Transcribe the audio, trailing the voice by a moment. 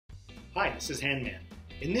Hi, this is Handman.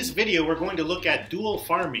 In this video, we're going to look at dual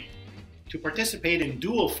farming. To participate in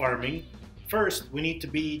dual farming, first we need to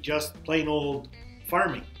be just plain old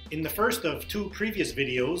farming. In the first of two previous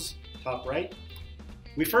videos, top right,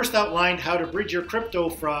 we first outlined how to bridge your crypto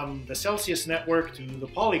from the Celsius network to the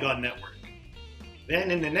Polygon network.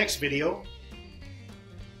 Then in the next video,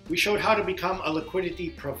 we showed how to become a liquidity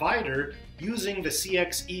provider using the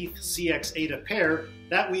CX-ETH CX-ADA pair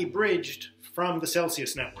that we bridged from the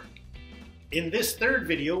Celsius network. In this third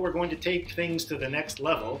video, we're going to take things to the next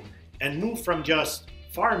level and move from just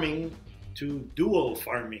farming to dual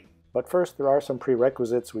farming. But first, there are some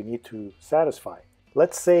prerequisites we need to satisfy.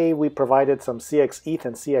 Let's say we provided some CX-ETH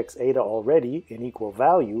and CX-ADA already in equal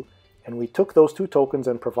value, and we took those two tokens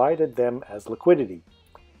and provided them as liquidity.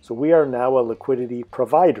 So we are now a liquidity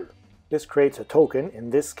provider. This creates a token, in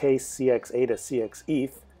this case CX-ADA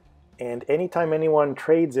CX-ETH, and anytime anyone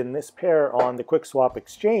trades in this pair on the QuickSwap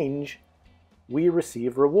exchange, we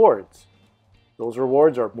receive rewards. Those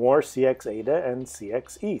rewards are more CX-ADA and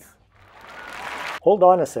CX-ETH. Hold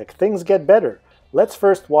on a sec, things get better. Let's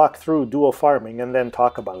first walk through dual farming and then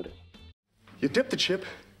talk about it. You dipped the chip,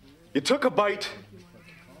 you took a bite,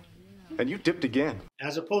 and you dipped again.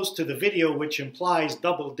 As opposed to the video which implies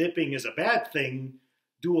double dipping is a bad thing,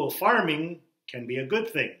 dual farming can be a good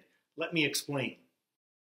thing. Let me explain.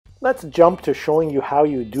 Let's jump to showing you how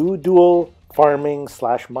you do dual farming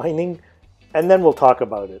 / mining, and then we'll talk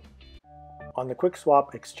about it. On the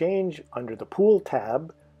QuickSwap exchange, under the Pool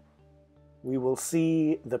tab, we will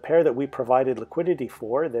see the pair that we provided liquidity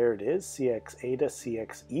for. There it is, CX-ADA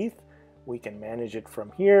CX-ETH. We can manage it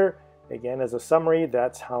from here. Again, as a summary,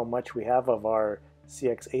 that's how much we have of our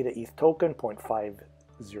CX-ADA ETH token,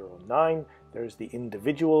 0.509. There's the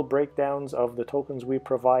individual breakdowns of the tokens we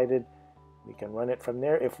provided. We can run it from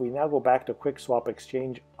there. If we now go back to QuickSwap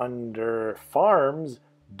exchange under farms,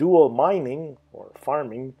 dual mining or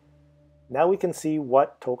farming, now we can see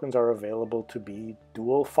what tokens are available to be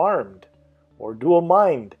dual farmed or dual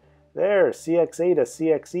mined. There, CX-ADA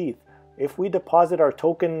CX-ETH. If we deposit our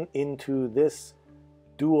token into this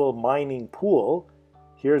dual mining pool,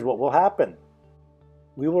 here's what will happen.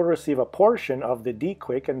 We will receive a portion of the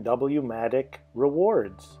dQuick and WMatic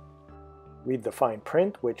rewards. Read the fine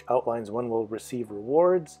print, which outlines when we'll receive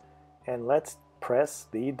rewards, and let's press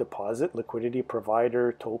the Deposit Liquidity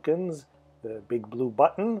Provider tokens, the big blue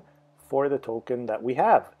button, for the token that we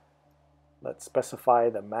have. Let's specify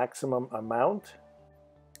the maximum amount.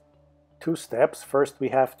 Two steps. First, we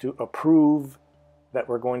have to approve that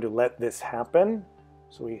we're going to let this happen.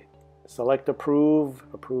 So we select approve,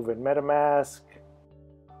 approve in MetaMask.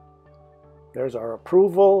 There's our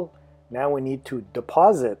approval. Now we need to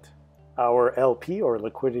deposit our LP or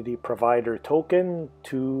liquidity provider token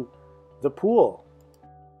to the pool.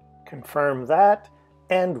 Confirm that,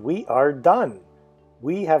 and we are done.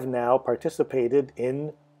 We have now participated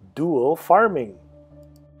in dual farming.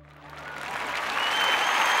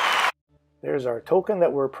 There's our token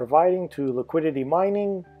that we're providing to liquidity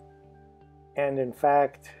mining, and in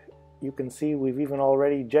fact, you can see we've even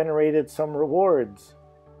already generated some rewards.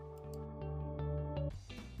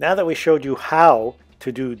 Now that we showed you how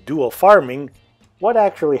to do dual farming, what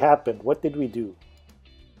actually happened? What did we do?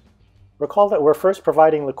 Recall that we're first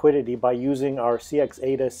providing liquidity by using our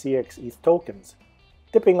CX-ADA CX-ETH tokens,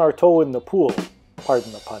 dipping our toe in the pool,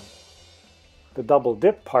 pardon the pun. The double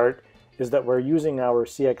dip part is that we're using our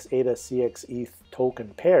CX-ADA CX-ETH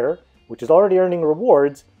token pair, which is already earning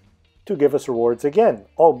rewards, to give us rewards again,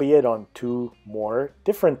 albeit on two more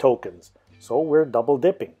different tokens. So we're double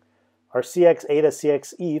dipping. Our CX-ADA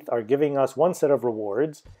CX-ETH are giving us one set of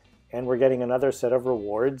rewards, and we're getting another set of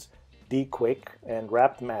rewards, dQuick and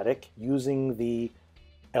WMatic, using the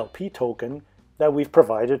LP token that we've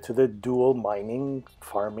provided to the dual mining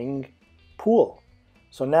farming pool.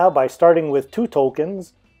 So now by starting with two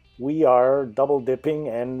tokens, we are double dipping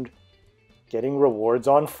and getting rewards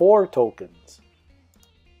on 4 tokens.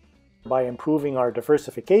 By improving our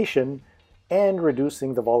diversification and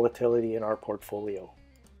reducing the volatility in our portfolio.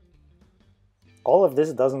 All of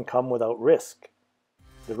this doesn't come without risk,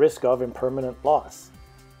 the risk of impermanent loss.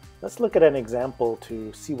 Let's look at an example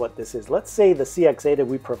to see what this is. Let's say the CX-ADA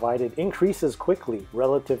we provided increases quickly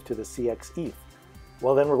relative to the CX-ETH.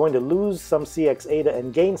 Well, then we're going to lose some CX-ADA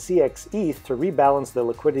and gain CX-ETH to rebalance the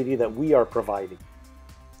liquidity that we are providing.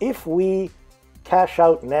 If we cash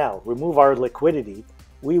out now, remove our liquidity,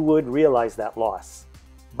 we would realize that loss.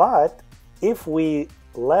 But if we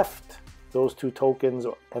left those two tokens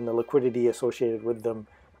and the liquidity associated with them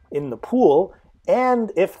in the pool,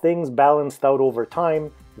 and if things balanced out over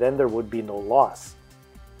time, then there would be no loss.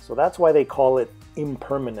 So that's why they call it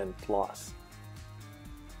impermanent loss.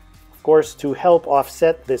 Of course, to help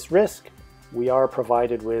offset this risk, we are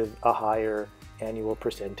provided with a higher annual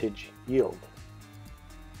percentage yield.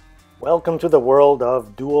 Welcome to the world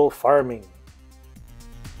of dual farming.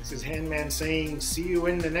 This is Handman saying, see you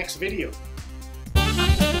in the next video.